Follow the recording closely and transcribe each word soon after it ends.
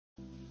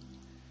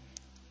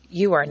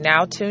You are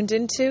now tuned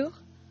into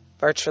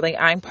Virtually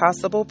I'm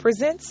Possible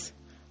presents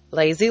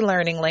Lazy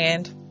Learning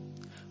Land,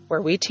 where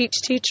we teach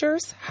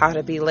teachers how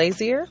to be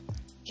lazier,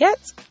 yet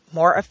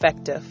more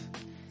effective,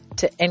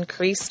 to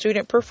increase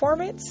student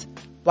performance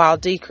while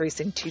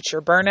decreasing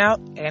teacher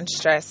burnout and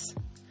stress.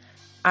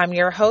 I'm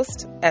your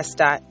host, S.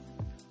 Dot,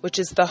 which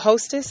is the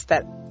hostess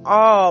that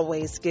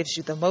always gives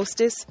you the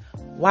mostest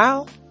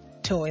while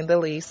doing the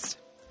least.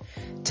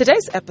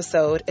 Today's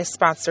episode is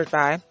sponsored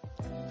by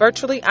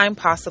Virtually I'm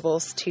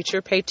Possible's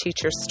Teacher Pay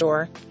Teacher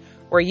store,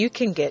 where you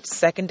can get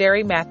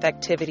secondary math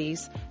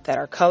activities that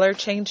are color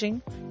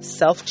changing,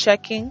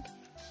 self-checking,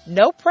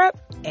 no prep,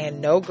 and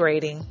no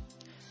grading.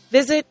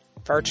 Visit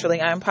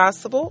Virtually I'm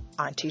Possible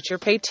on Teacher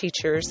Pay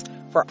Teachers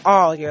for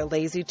all your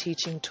lazy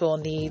teaching tool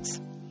needs.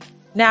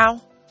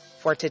 Now,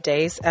 for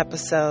today's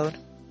episode.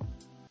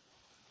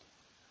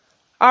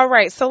 All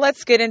right, so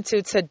let's get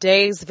into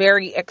today's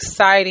very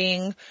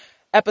exciting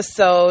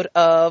episode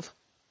of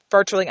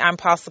Virtually I'm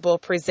Possible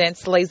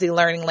presents Lazy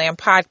Learning Land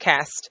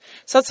podcast.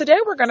 So today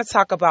we're going to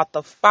talk about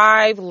the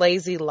 5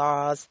 lazy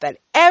laws that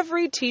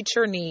every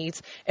teacher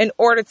needs in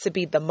order to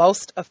be the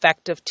most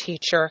effective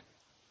teacher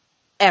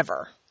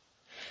ever.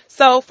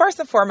 So first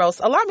and foremost,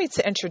 allow me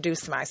to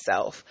introduce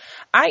myself.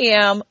 I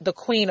am the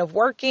queen of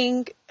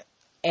working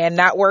and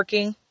not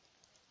working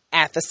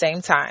at the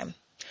same time,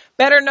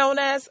 better known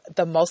as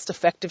the most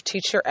effective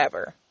teacher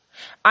ever.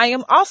 I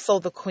am also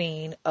the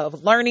queen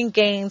of learning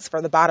gains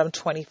for the bottom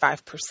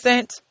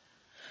 25%,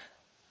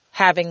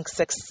 having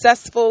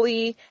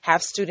successfully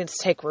have students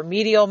take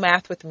remedial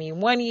math with me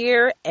 1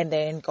 year and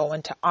then go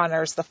into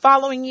honors the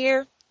following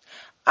year.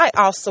 I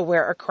also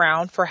wear a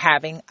crown for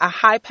having a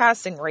high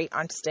passing rate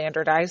on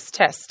standardized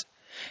tests,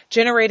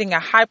 generating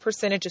a high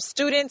percentage of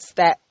students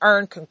that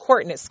earn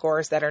concordance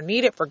scores that are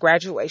needed for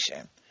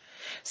graduation.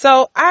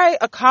 So I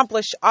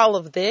accomplished all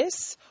of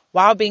this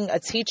while being a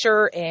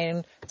teacher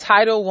in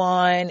Title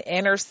I,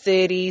 inner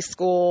city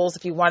schools,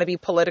 if you want to be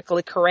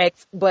politically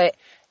correct, but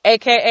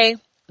AKA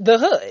the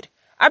hood.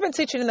 I've been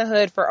teaching in the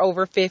hood for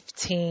over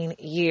 15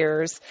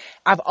 years.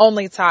 I've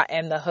only taught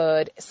in the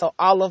hood, so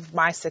all of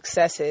my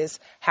successes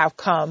have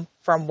come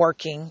from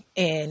working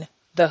in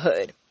the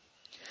hood.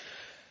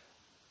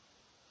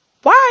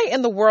 Why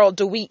in the world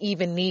do we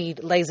even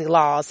need lazy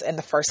laws in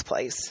the first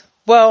place?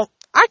 Well,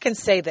 I can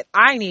say that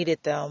I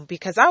needed them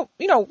because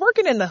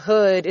working in the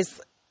hood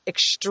is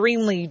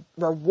extremely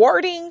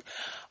rewarding,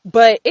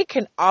 but it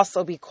can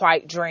also be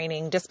quite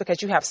draining just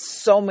because you have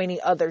so many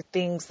other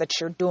things that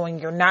you're doing.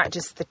 You're not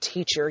just the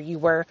teacher. You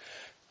wear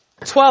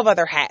 12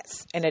 other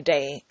hats in a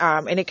day,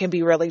 and it can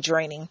be really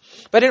draining.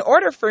 But in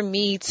order for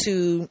me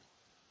to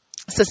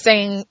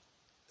sustain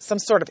some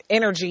sort of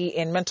energy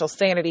and mental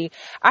sanity,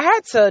 I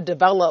had to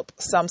develop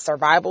some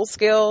survival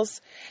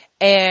skills.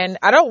 And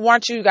I don't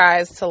want you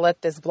guys to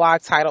let this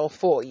blog title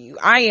fool you.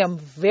 I am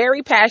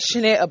very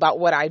passionate about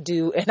what I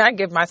do, and I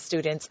give my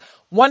students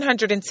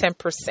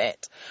 110%.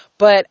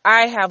 But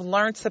I have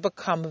learned to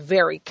become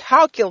very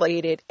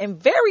calculated and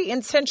very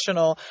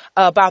intentional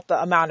about the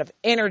amount of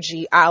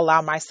energy I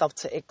allow myself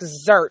to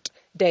exert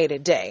day to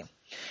day.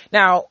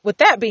 Now, with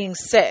that being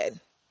said,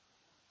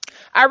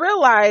 I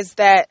realized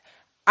that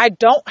I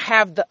don't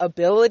have the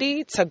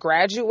ability to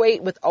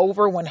graduate with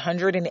over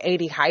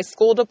 180 high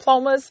school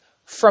diplomas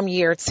from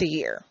year to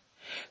year.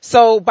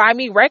 So by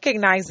me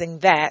recognizing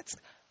that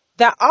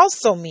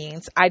also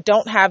means I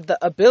don't have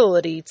the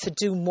ability to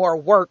do more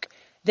work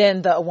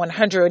than the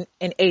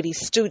 180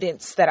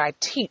 students that I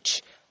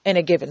teach in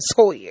a given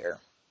school year.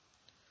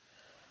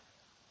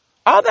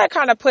 All that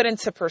kind of put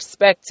into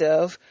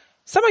perspective,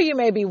 some of you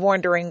may be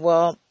wondering,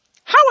 well,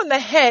 how in the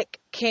heck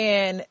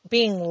can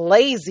being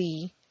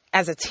lazy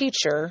as a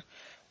teacher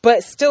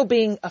but still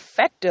being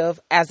effective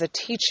as a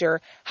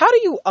teacher, how do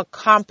you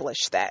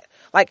accomplish that?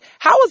 Like,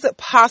 how is it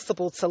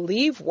possible to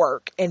leave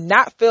work and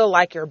not feel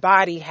like your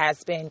body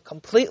has been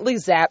completely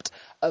zapped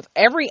of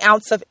every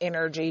ounce of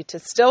energy to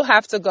still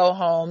have to go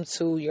home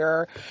to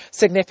your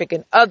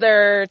significant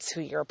other,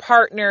 to your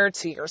partner,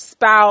 to your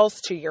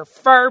spouse, to your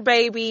fur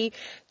baby,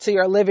 to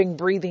your living,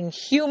 breathing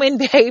human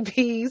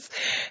babies,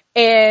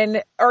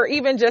 or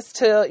even just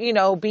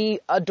to, be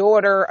a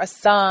daughter, a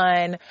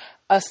son,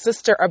 a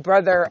sister, a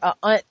brother, a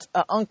aunt,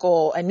 a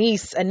uncle, a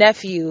niece, a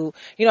nephew?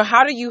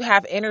 How do you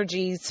have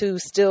energy to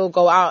still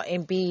go out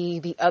and be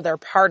the other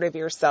part of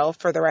yourself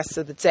for the rest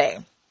of the day?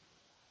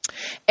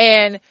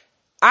 And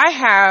I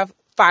have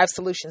 5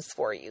 solutions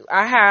for you.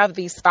 I have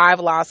these 5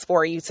 laws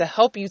for you to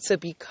help you to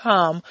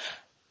become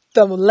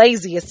the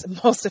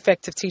laziest, most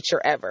effective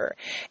teacher ever.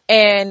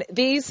 And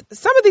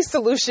some of these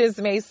solutions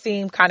may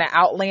seem kind of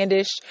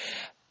outlandish,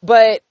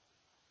 but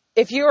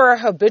if you're a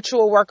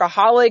habitual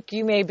workaholic,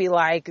 you may be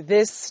like,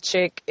 this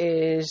chick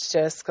is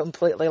just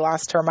completely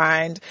lost her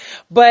mind.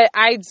 But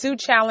I do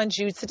challenge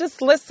you to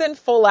just listen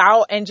full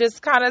out and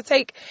just kind of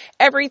take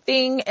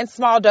everything in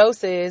small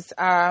doses,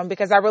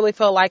 because I really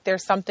feel like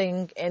there's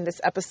something in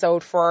this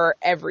episode for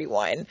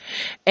everyone.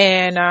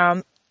 And,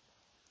 I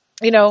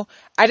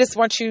just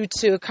want you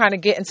to kind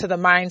of get into the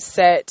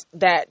mindset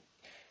that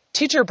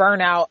teacher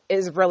burnout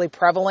is really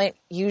prevalent.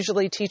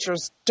 Usually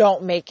teachers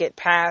don't make it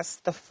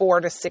past the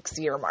 4 to 6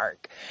 year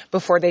mark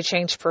before they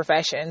change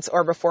professions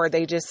or before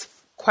they just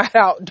quite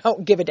out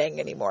don't give a dang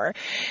anymore.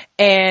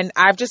 And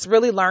I've just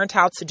really learned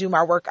how to do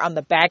my work on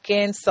the back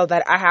end so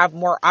that I have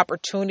more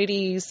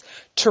opportunities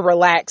to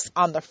relax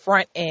on the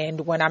front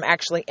end when I'm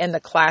actually in the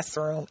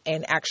classroom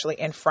and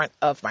actually in front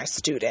of my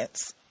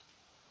students.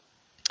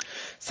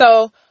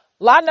 So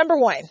law number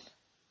 1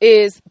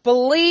 is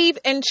believe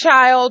in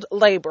child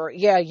labor.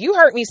 Yeah, you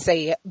heard me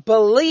say it.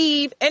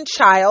 Believe in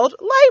child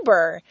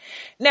labor.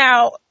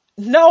 Now,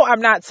 no,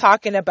 I'm not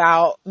talking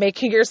about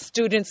making your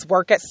students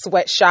work at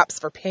sweatshops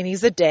for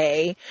pennies a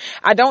day.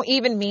 I don't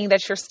even mean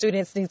that your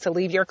students need to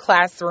leave your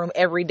classroom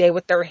every day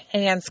with their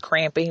hands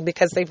cramping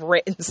because they've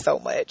written so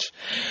much.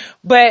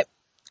 But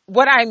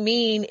what I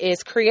mean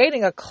is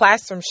creating a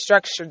classroom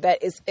structure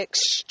that is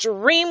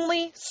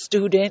extremely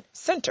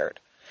student-centered.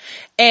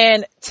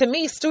 And to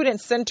me,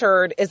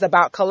 student-centered is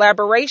about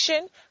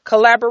collaboration,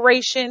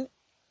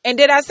 and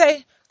did I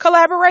say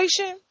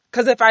collaboration?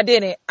 Because if I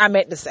didn't, I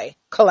meant to say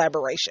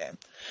collaboration.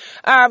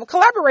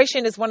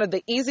 Collaboration is one of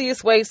the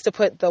easiest ways to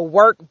put the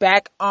work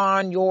back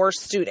on your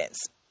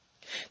students.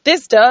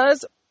 This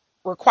does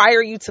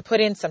require you to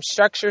put in some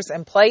structures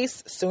in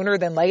place sooner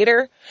than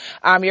later.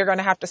 You're going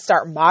to have to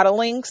start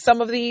modeling some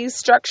of these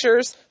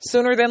structures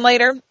sooner than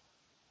later.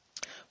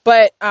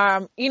 But,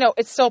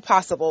 it's still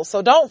possible.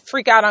 So don't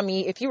freak out on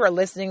me if you are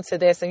listening to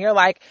this and you're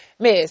like,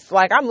 Miss,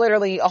 I'm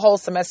literally a whole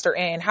semester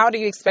in. How do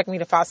you expect me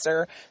to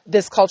foster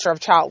this culture of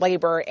child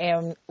labor?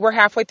 And we're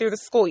halfway through the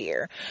school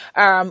year.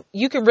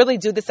 You can really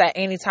do this at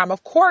any time.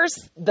 Of course,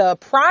 the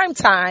prime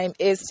time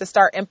is to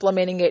start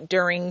implementing it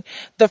during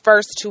the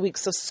first 2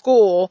 weeks of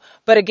school.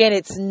 But again,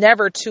 it's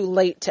never too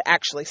late to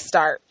actually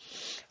start.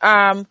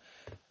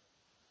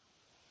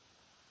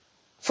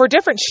 For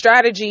different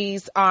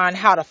strategies on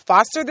how to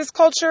foster this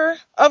culture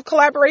of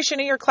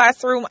collaboration in your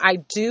classroom, I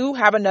do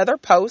have another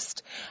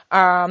post.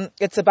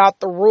 It's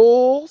about the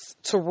rules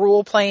to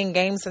role-playing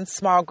games in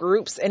small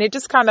groups, and it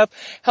just kind of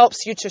helps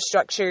you to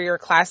structure your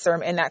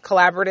classroom in that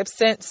collaborative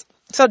sense.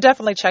 So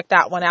definitely check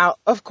that one out,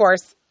 of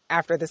course,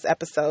 after this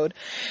episode.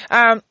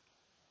 But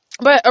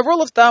a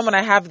rule of thumb when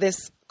I have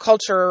this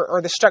culture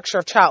or the structure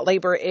of child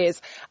labor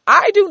is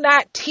I do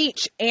not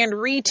teach and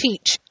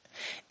reteach.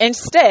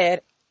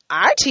 Instead,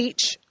 I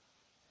teach,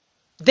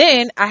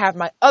 then I have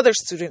my other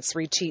students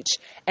reteach,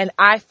 and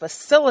I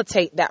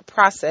facilitate that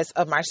process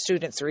of my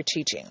students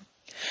reteaching.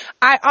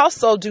 I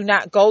also do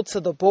not go to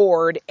the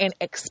board and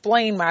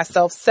explain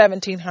myself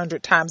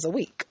 1,700 times a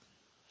week.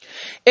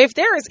 If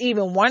there is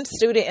even one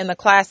student in the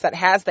class that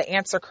has the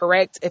answer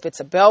correct, if it's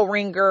a bell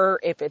ringer,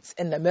 if it's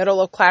in the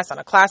middle of class on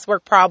a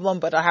classwork problem,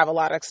 but I have a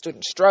lot of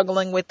students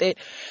struggling with it,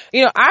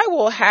 I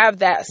will have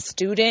that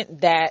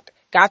student that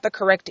got the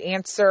correct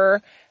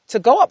answer to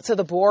go up to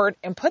the board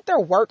and put their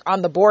work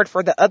on the board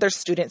for the other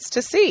students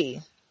to see.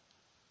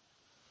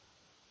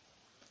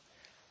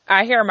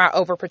 I hear my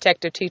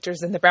overprotective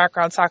teachers in the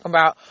background talking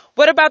about,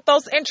 what about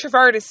those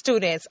introverted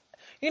students?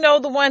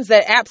 The ones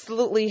that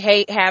absolutely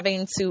hate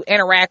having to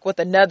interact with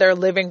another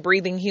living,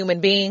 breathing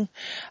human being.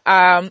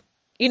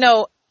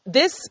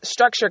 This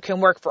structure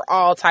can work for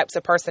all types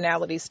of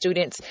personality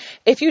students.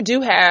 If you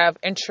do have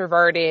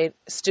introverted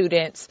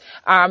students,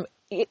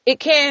 it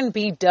can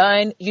be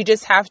done. You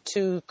just have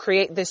to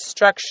create this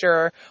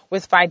structure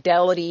with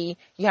fidelity.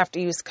 You have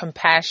to use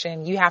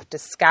compassion. You have to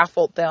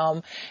scaffold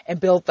them and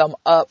build them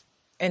up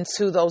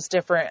into those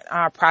different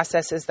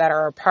processes that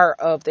are a part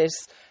of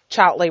this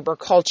child labor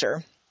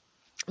culture.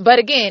 But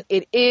again,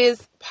 it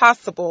is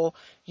possible.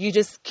 You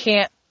just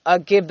can't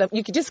give them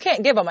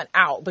an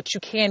out, but you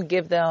can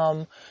give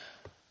them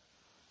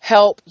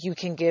help. You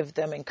can give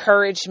them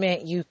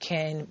encouragement. You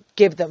can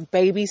give them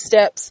baby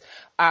steps.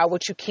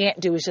 What you can't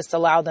do is just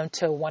allow them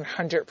to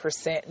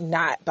 100%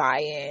 not buy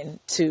in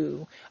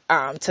to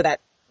that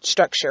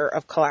structure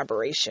of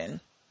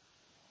collaboration.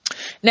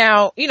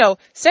 Now,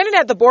 standing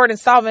at the board and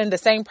solving the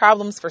same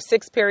problems for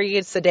 6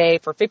 periods a day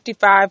for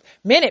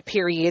 55-minute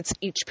periods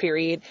each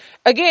period,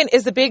 again,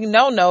 is a big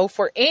no-no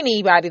for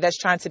anybody that's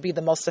trying to be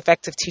the most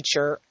effective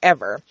teacher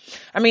ever.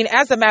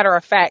 As a matter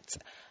of fact,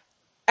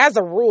 as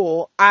a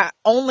rule, I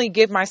only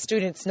give my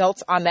students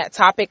notes on that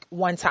topic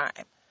one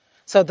time.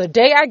 So the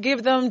day I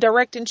give them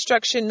direct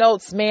instruction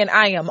notes, man,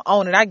 I am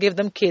on it. I give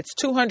them kids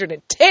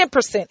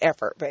 210%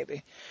 effort,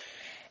 baby.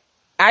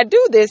 I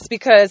do this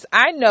because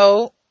I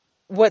know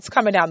what's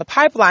coming down the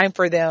pipeline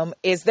for them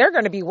is they're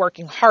going to be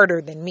working harder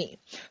than me.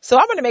 So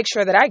I'm going to make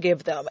sure that I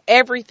give them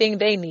everything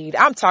they need.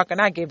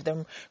 I give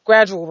them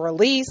gradual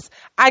release.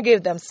 I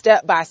give them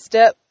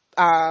step-by-step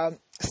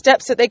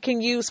steps that they can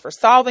use for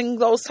solving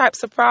those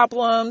types of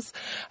problems.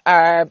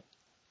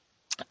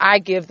 I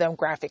give them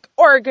graphic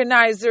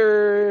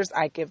organizers.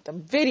 I give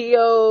them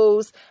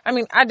videos.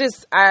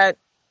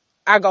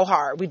 I go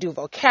hard. We do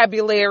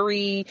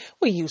vocabulary.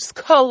 We use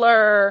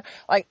color.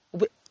 I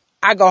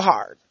go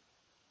hard.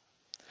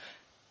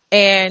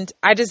 And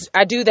I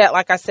do that,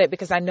 like I said,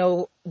 because I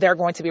know they're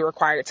going to be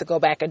required to go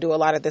back and do a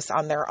lot of this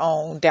on their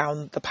own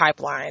down the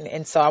pipeline.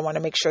 And so I want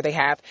to make sure they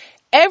have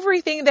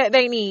everything that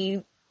they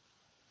need,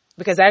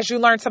 because as you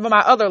learn some of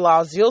my other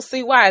laws, you'll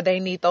see why they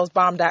need those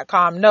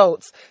bomb.com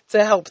notes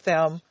to help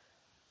them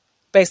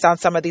based on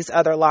some of these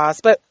other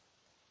laws. But,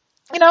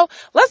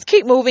 let's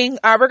keep moving.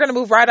 We're going to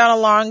move right on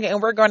along,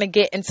 and we're going to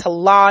get into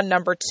law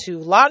number 2.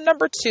 Law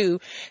number 2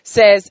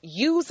 says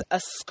use a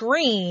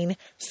screen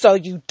so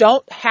you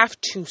don't have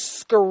to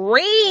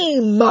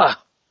scream.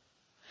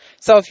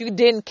 So if you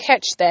didn't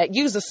catch that,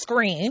 use a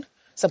screen,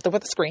 something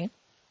with a screen,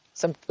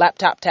 some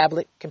laptop,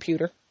 tablet,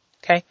 computer,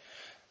 okay?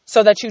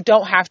 So that you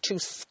don't have to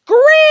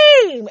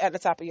scream at the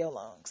top of your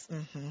lungs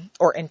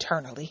or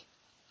internally.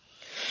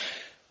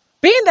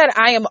 Being that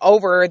I am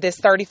over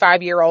this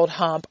 35-year-old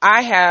hump,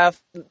 I have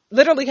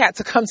literally had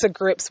to come to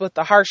grips with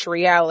the harsh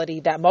reality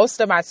that most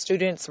of my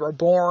students were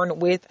born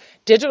with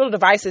digital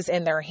devices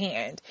in their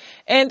hand.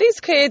 And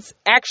these kids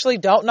actually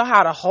don't know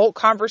how to hold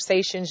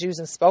conversations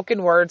using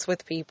spoken words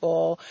with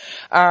people.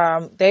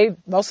 They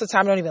most of the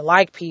time don't even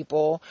like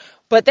people.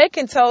 But they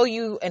can tell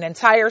you an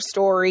entire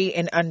story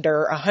in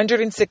under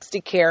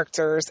 160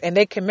 characters, and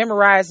they can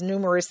memorize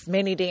numerous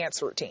mini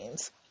dance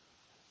routines.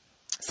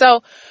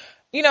 So,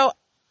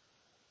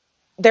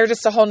 they're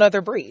just a whole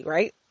nother breed,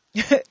 right?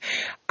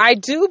 I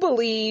do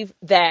believe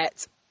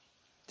that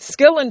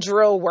skill and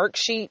drill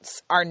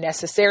worksheets are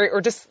necessary,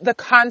 or just the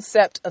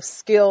concept of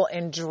skill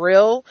and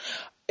drill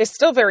is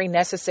still very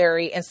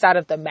necessary inside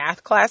of the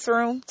math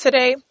classroom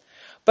today.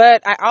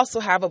 But I also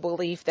have a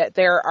belief that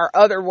there are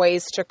other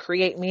ways to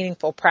create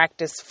meaningful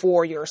practice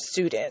for your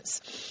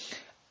students.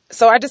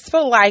 So I just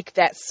feel like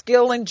that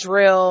skill and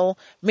drill,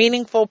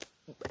 meaningful,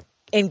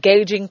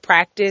 engaging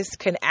practice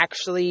can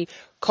actually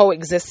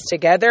coexist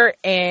together.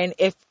 And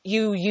if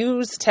you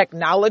use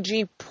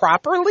technology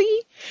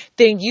properly,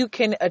 then you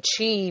can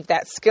achieve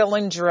that skill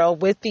and drill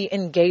with the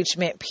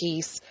engagement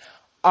piece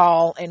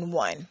all in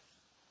one.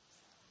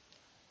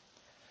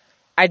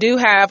 I do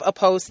have a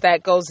post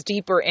that goes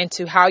deeper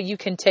into how you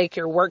can take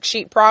your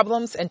worksheet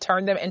problems and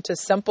turn them into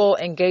simple,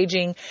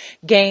 engaging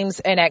games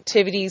and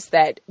activities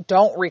that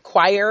don't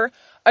require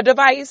a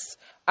device.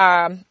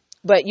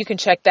 But you can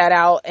check that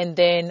out, and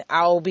then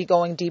I'll be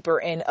going deeper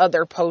in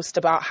other posts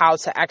about how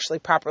to actually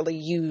properly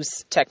use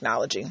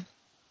technology.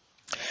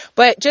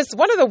 But just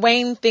one of the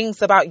main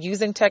things about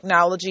using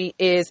technology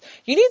is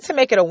you need to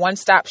make it a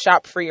one-stop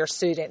shop for your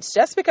students.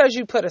 Just because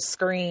you put a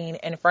screen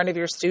in front of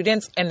your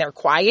students and they're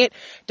quiet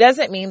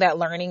doesn't mean that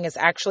learning is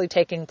actually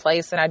taking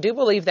place. And I do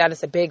believe that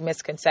is a big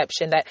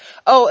misconception that,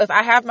 if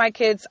I have my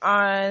kids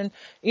on,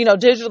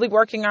 digitally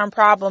working on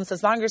problems,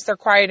 as long as they're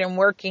quiet and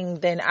working,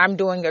 then I'm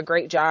doing a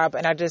great job.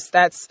 And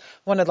that's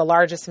one of the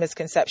largest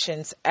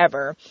misconceptions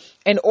ever.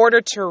 In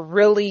order to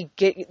really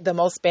get the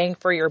most bang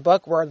for your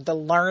buck, where the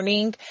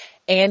learning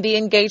and the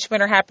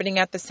engagement are happening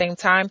at the same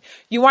time,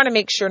 you want to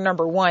make sure,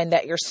 number one,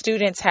 that your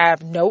students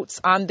have notes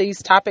on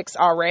these topics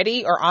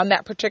already, or on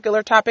that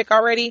particular topic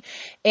already.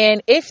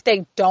 And if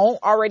they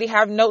don't already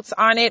have notes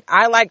on it,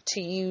 I like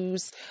to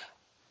use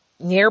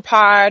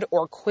Nearpod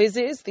or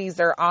Quizzes. These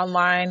are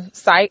online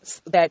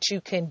sites that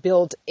you can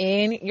build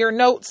in your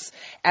notes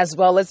as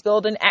well as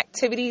build in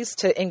activities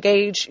to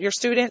engage your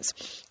students.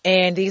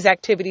 And these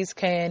activities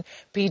can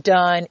be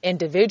done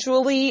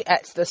individually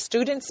at the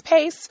student's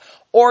pace,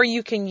 or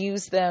you can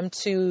use them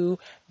to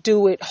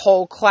do it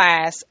whole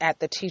class at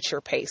the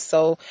teacher pace.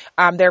 So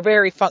they're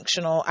very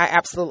functional. I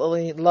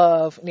absolutely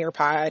love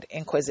Nearpod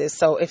and Quizzes.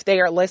 So if they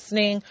are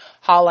listening,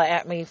 holla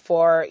at me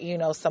for,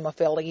 some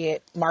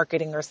affiliate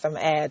marketing or some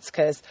ads,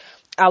 because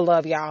I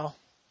love y'all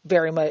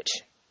very much.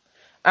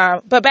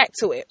 But back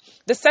to it.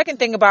 The second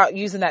thing about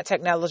using that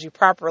technology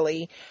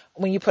properly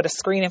when you put a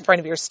screen in front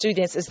of your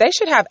students is they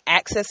should have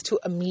access to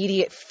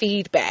immediate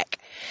feedback.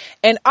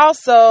 And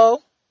also,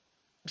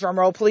 drum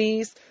roll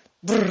please,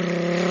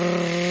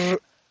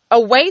 a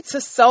way to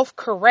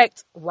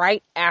self-correct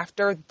right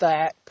after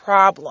that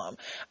problem.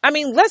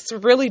 Let's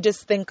really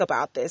just think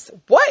about this.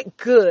 What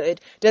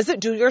good does it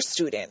do your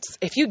students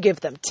if you give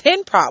them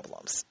 10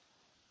 problems?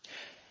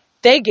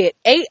 They get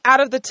 8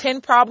 out of the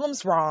 10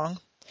 problems wrong,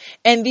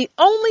 and the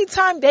only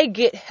time they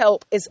get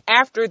help is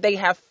after they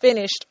have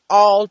finished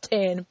all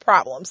 10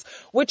 problems,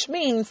 which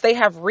means they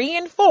have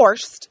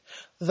reinforced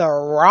the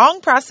wrong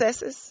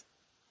processes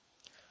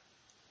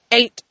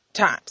 8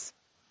 times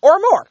or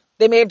more.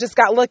 They may have just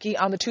got lucky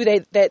on the 2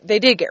 that they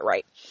did get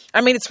right.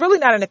 It's really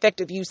not an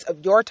effective use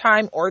of your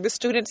time or the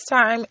student's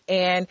time.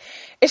 And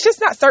it's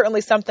just not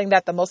certainly something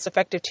that the most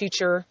effective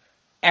teacher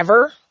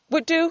ever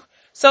would do.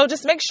 So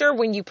just make sure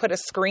when you put a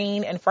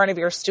screen in front of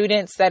your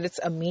students that it's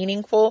a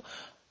meaningful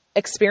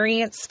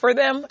experience for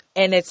them,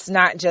 and it's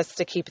not just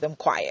to keep them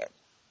quiet.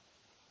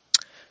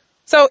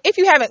 So if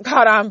you haven't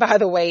caught on, by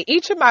the way,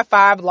 each of my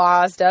 5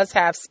 laws does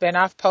have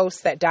spinoff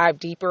posts that dive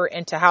deeper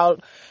into how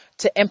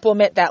to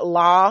implement that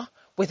law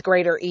with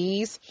greater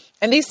ease.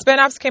 And these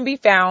spinoffs can be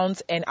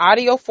found in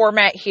audio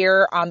format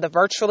here on the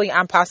Virtually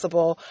I'm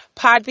Possible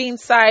Podbean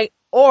site,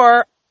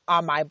 or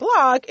on my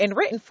blog in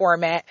written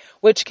format,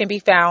 which can be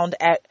found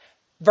at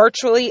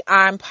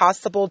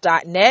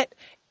virtuallyimpossible.net.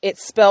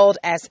 It's spelled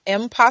as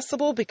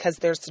impossible because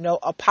there's no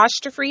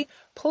apostrophe.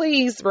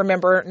 Please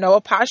remember no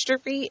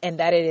apostrophe and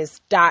that it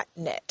is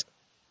 .net.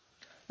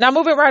 Now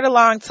moving right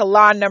along to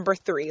law number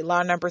 3.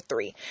 Law number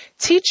 3.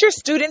 Teach your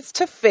students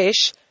to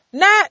fish,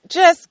 not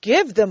just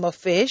give them a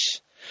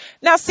fish.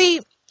 Now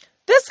see,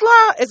 this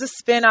law is a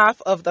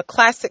spinoff of the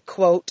classic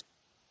quote,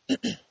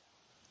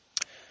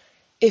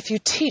 if you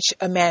teach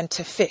a man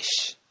to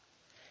fish,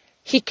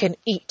 he can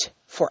eat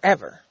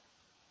forever.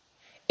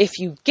 If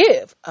you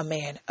give a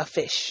man a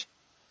fish,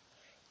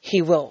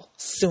 he will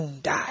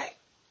soon die.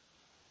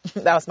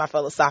 That was my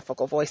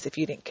philosophical voice if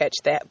you didn't catch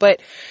that.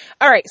 But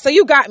all right, so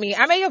you got me.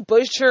 I may have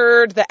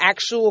butchered the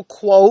actual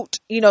quote,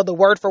 the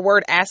word for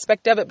word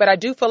aspect of it, but I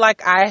do feel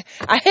like I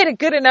hit it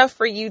good enough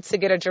for you to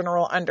get a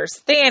general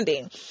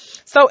understanding.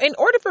 So in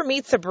order for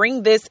me to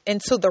bring this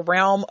into the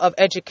realm of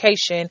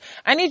education,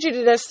 I need you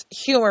to just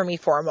humor me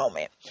for a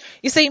moment.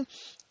 You see,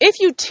 if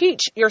you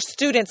teach your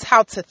students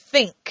how to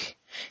think,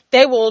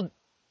 they will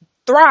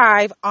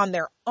thrive on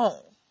their own.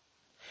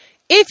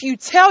 If you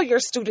tell your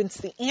students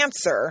the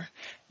answer,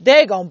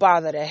 they're going to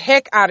bother the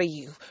heck out of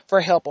you for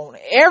help on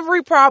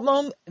every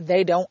problem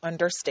they don't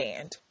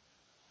understand.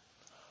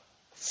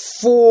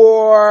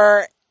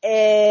 Forever.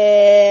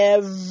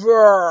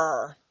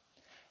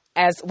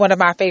 As one of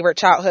my favorite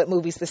childhood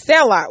movies, The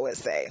Sandlot, would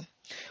say.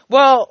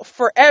 Well,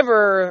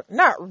 forever,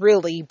 not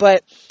really,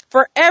 but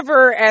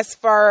forever as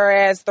far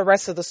as the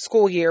rest of the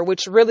school year,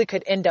 which really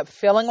could end up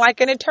feeling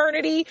like an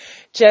eternity,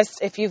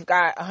 just if you've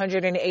got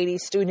 180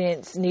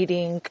 students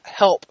needing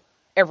help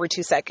every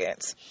 2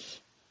 seconds.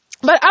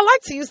 But I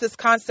like to use this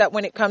concept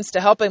when it comes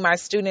to helping my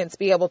students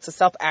be able to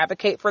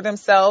self-advocate for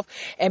themselves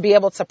and be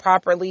able to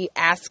properly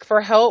ask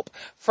for help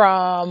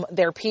from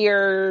their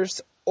peers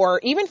or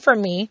even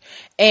from me,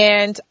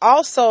 and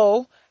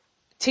also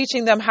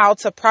teaching them how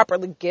to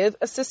properly give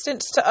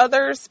assistance to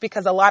others,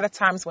 because a lot of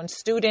times when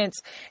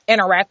students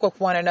interact with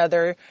one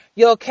another,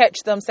 you'll catch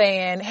them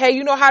saying, hey,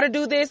 you know how to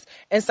do this?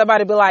 And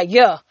somebody be like,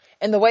 yeah.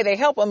 And the way they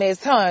help them is,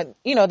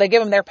 they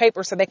give them their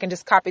paper so they can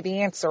just copy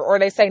the answer. Or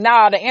they say,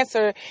 nah, the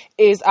answer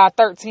is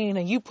 13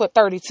 and you put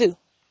 32.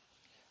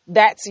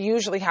 That's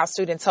usually how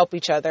students help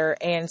each other.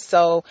 And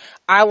so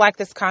I like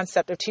this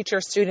concept of teach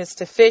your students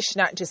to fish,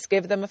 not just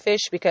give them a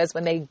fish, because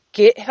when they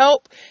get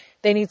help,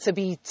 they need to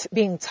be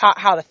being taught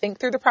how to think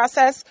through the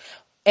process.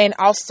 And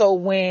also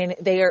when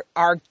they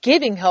are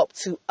giving help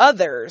to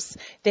others,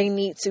 they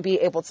need to be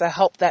able to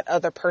help that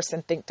other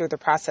person think through the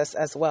process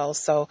as well.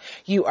 So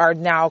you are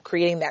now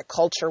creating that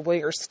culture where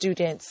your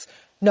students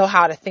know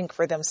how to think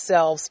for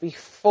themselves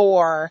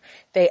before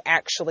they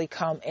actually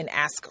come and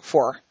ask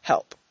for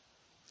help.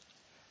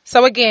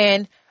 So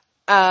again,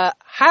 a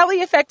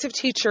highly effective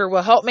teacher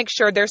will help make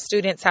sure their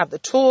students have the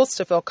tools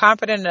to feel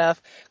confident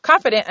enough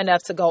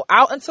to go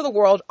out into the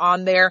world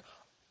on their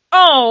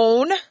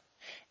own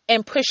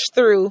and push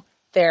through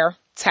their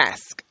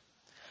task.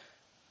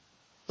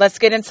 Let's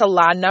get into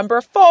law number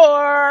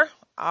 4.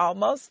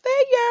 Almost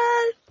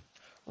there.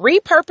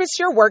 Repurpose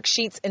your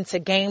worksheets into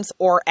games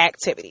or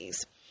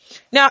activities.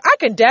 Now, I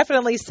can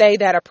definitely say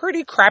that a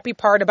pretty crappy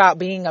part about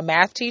being a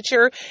math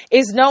teacher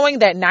is knowing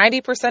that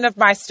 90% of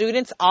my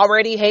students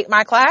already hate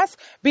my class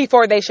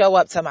before they show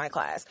up to my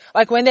class.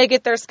 Like when they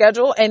get their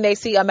schedule and they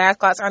see a math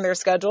class on their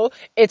schedule,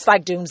 it's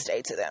like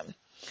doomsday to them.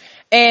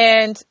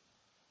 And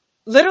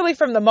literally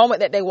from the moment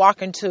that they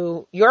walk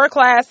into your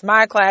class,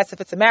 my class, if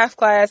it's a math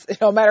class, it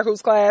don't matter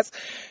whose class,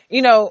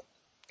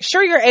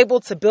 sure, you're able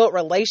to build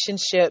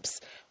relationships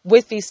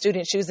with these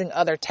students using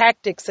other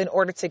tactics in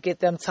order to get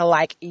them to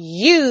like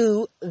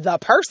you, the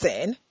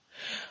person.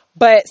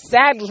 But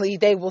sadly,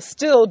 they will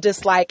still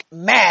dislike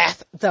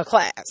math, the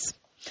class.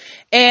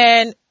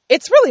 And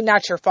it's really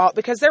not your fault,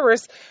 because there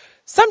was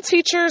some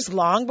teachers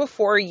long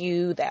before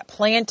you that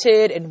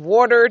planted and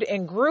watered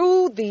and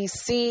grew these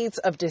seeds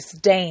of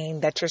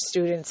disdain that your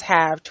students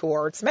have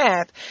towards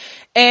math.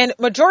 And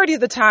majority of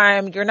the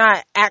time, you're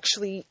not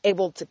actually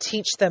able to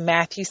teach them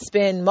math. You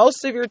spend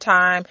most of your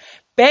time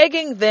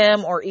begging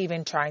them or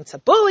even trying to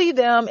bully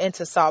them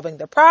into solving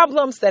the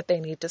problems that they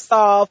need to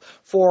solve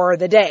for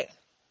the day.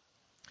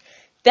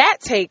 That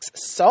takes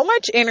so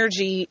much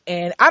energy,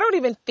 and I don't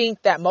even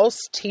think that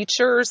most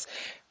teachers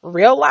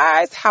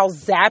realize how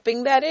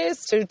zapping that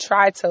is to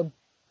try to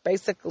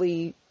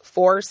basically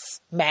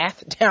force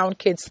math down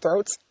kids'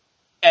 throats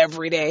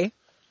every day.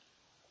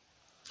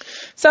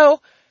 So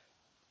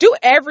do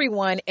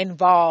everyone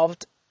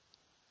involved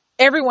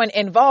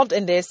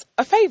in this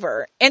a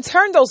favor and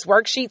turn those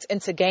worksheets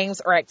into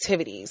games or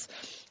activities.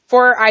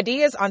 For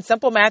ideas on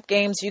simple math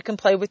games you can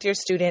play with your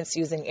students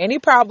using any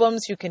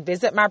problems, you can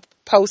visit my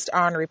post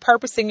on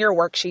repurposing your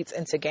worksheets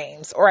into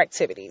games or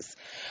activities.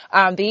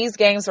 These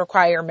games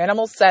require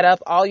minimal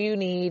setup. All you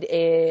need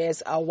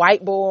is a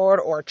whiteboard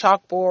or a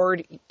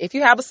chalkboard. If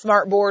you have a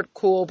smart board,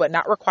 cool, but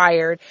not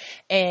required.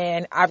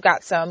 And I've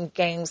got some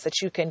games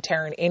that you can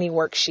turn any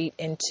worksheet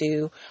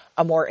into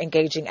a more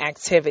engaging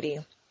activity.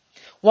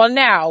 Well,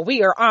 now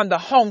we are on the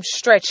home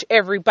stretch,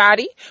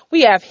 everybody.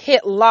 We have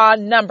hit law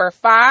number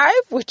 5,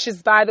 which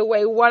is, by the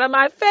way, one of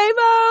my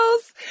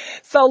favorites.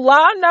 So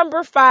law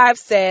number 5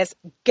 says,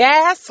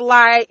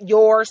 gaslight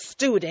your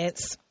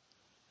students.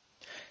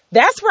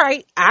 That's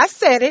right. I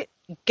said it.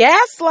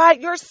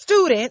 Gaslight your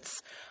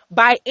students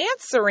by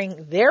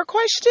answering their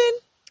question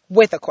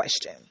with a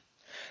question.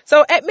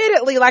 So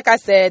admittedly, like I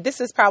said,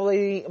 this is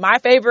probably my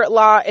favorite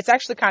law. It's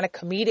actually kind of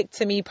comedic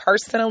to me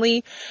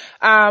personally.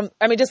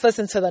 Just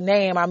listen to the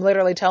name. I'm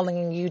literally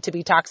telling you to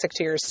be toxic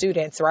to your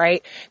students,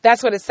 right?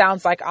 That's what it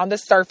sounds like on the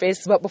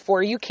surface. But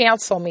before you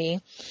cancel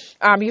me,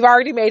 you've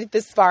already made it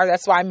this far.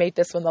 That's why I made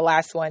this one the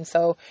last one.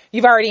 So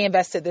you've already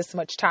invested this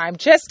much time.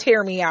 Just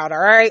hear me out, all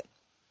right?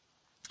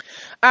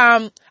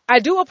 I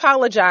do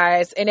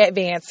apologize in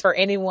advance for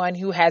anyone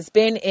who has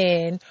been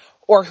in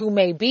or who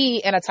may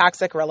be in a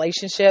toxic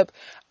relationship.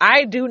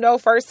 I do know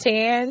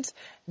firsthand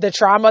the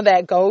trauma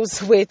that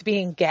goes with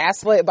being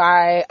gaslit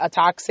by a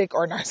toxic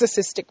or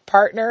narcissistic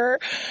partner.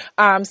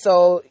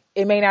 So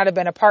it may not have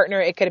been a partner.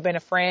 It could have been a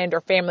friend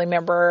or family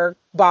member,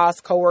 boss,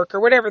 coworker,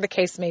 whatever the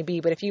case may be.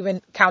 But if you've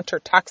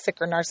encountered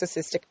toxic or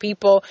narcissistic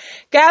people,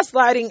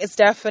 gaslighting is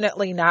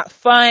definitely not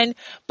fun.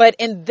 But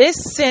in this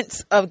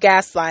sense of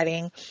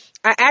gaslighting,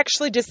 I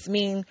actually just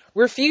mean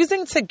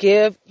refusing to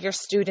give your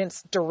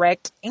students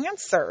direct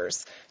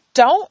answers.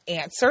 Don't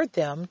answer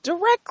them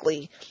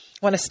directly.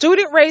 When a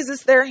student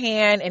raises their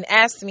hand and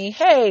asks me,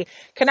 hey,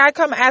 can I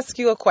come ask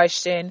you a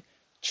question?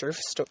 True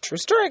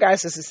story,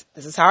 guys. This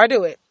is how I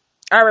do it.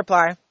 I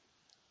reply,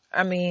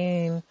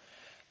 you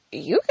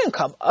can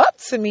come up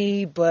to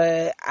me,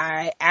 but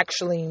I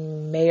actually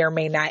may or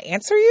may not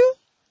answer you.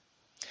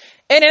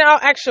 And in all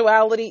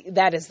actuality,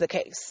 that is the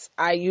case.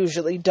 I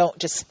usually don't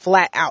just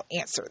flat out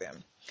answer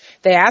them.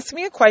 They ask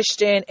me a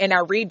question and I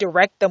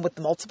redirect them with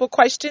multiple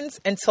questions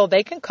until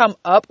they can come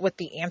up with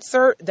the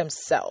answer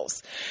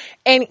themselves.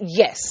 And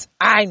yes,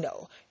 I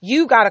know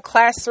you got a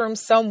classroom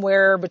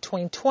somewhere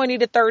between 20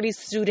 to 30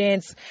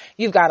 students.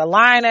 You've got a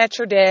line at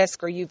your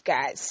desk or you've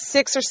got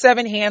 6 or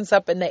 7 hands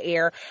up in the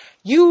air.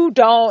 You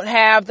don't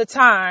have the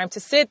time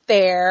to sit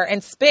there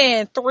and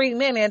spend 3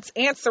 minutes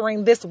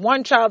answering this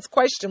one child's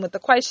question with the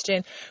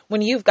question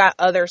when you've got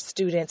other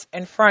students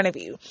in front of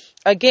you.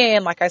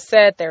 Again, like I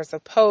said, there's a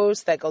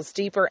post that goes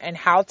deeper in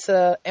how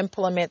to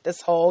implement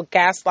this whole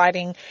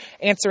gaslighting,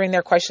 answering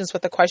their questions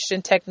with a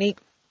question technique.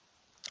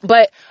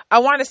 But I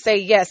want to say,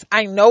 yes,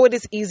 I know it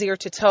is easier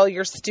to tell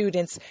your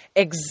students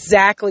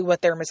exactly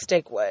what their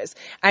mistake was.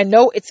 I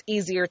know it's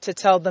easier to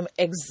tell them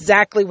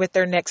exactly what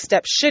their next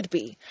step should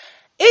be.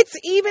 It's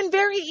even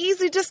very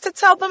easy just to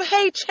tell them,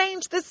 hey,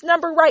 change this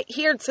number right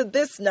here to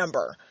this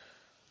number.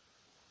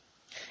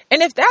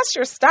 And if that's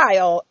your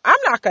style, I'm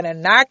not going to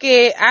knock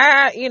it.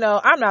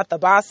 I'm not the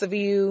boss of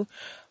you.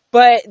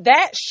 But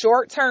that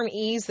short-term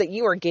ease that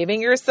you are giving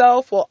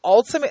yourself will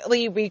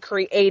ultimately be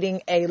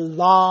creating a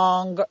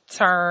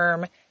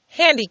long-term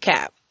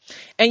handicap.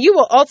 And you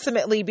will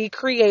ultimately be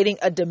creating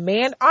a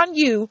demand on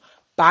you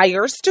by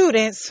your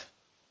students.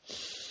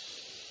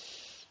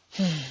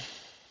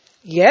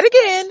 Yet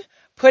again,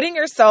 putting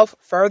yourself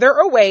further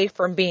away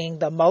from being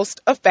the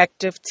most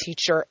effective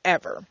teacher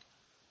ever.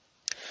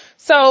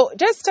 So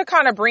just to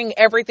kind of bring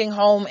everything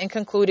home and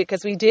conclude it,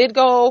 because we did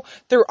go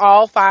through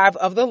all 5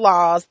 of the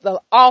laws,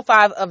 all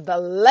 5 of the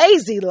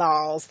lazy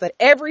laws that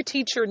every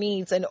teacher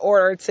needs in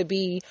order to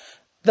be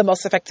the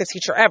most effective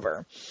teacher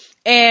ever.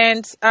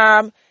 And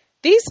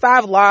these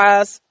 5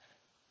 laws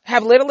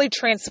have literally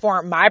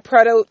transformed my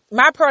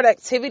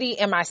productivity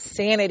and my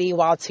sanity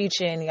while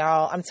teaching,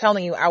 y'all. I'm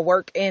telling you, I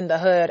work in the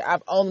hood.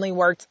 I've only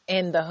worked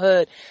in the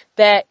hood.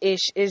 That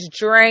is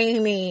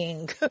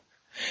draining.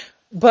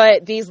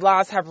 But these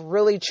laws have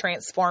really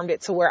transformed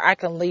it to where I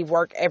can leave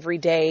work every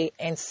day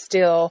and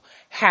still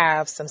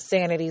have some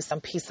sanity, some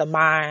peace of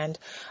mind.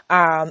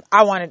 I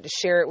wanted to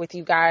share it with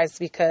you guys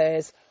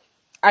because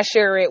I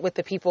share it with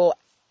the people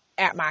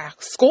at my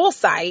school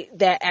site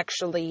that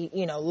actually,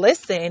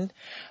 listen.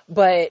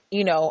 But,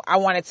 I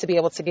wanted to be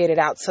able to get it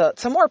out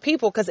to more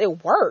people because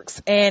it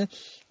works. And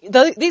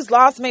these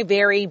laws may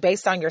vary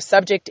based on your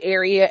subject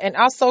area and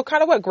also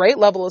kind of what grade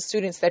level of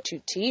students that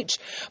you teach.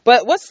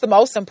 But what's the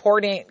most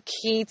important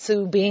key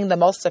to being the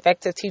most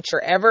effective teacher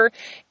ever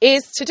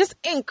is to just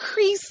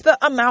increase the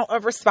amount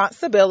of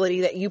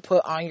responsibility that you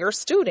put on your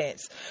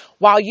students.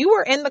 While you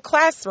are in the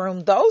classroom,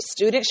 those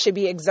students should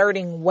be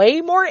exerting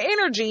way more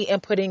energy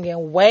and putting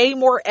in way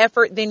more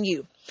effort than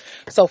you.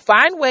 So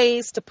find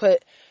ways to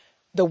put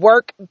the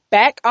work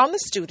back on the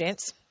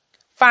students.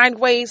 Find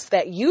ways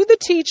that you, the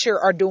teacher,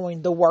 are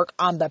doing the work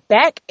on the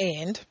back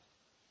end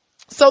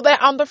so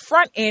that on the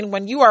front end,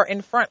 when you are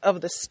in front of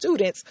the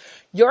students,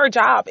 your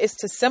job is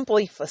to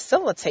simply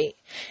facilitate.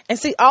 And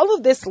see, all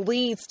of this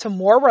leads to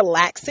more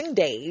relaxing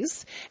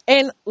days.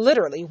 And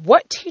literally,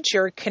 what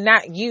teacher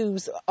cannot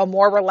use a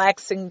more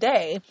relaxing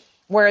day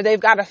where they've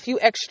got a few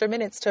extra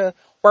minutes to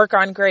work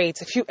on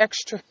grades, a few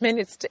extra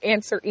minutes to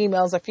answer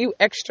emails, a few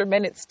extra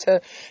minutes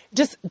to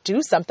just do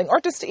something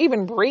or just to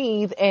even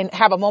breathe and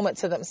have a moment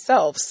to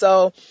themselves.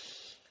 So,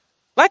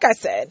 like I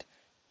said,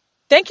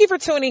 Thank you for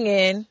tuning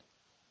in.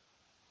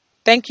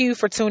 Thank you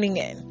for tuning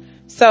in.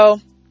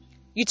 So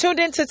you tuned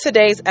into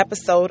today's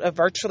episode of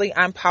Virtually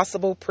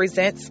Impossible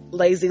Presents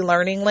Lazy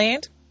Learning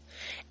Land.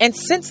 And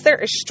since there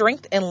is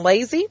strength in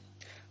lazy,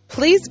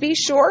 please be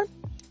sure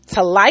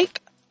to like,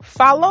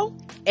 follow,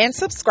 and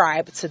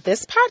subscribe to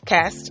this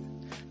podcast,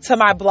 to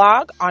my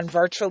blog on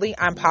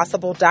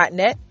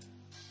virtuallyimpossible.net,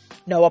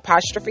 no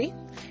apostrophe,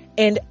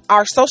 and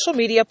our social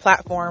media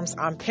platforms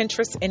on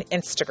Pinterest and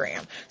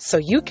Instagram, so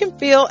you can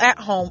feel at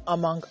home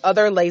among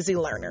other lazy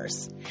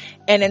learners.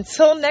 And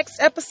until next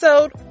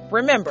episode,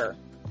 remember,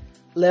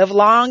 live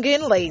long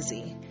and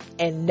lazy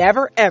and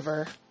never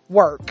ever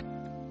work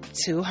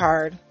too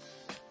hard.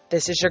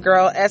 This is your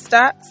girl S.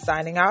 Dot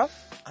signing off.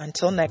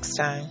 Until next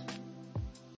time.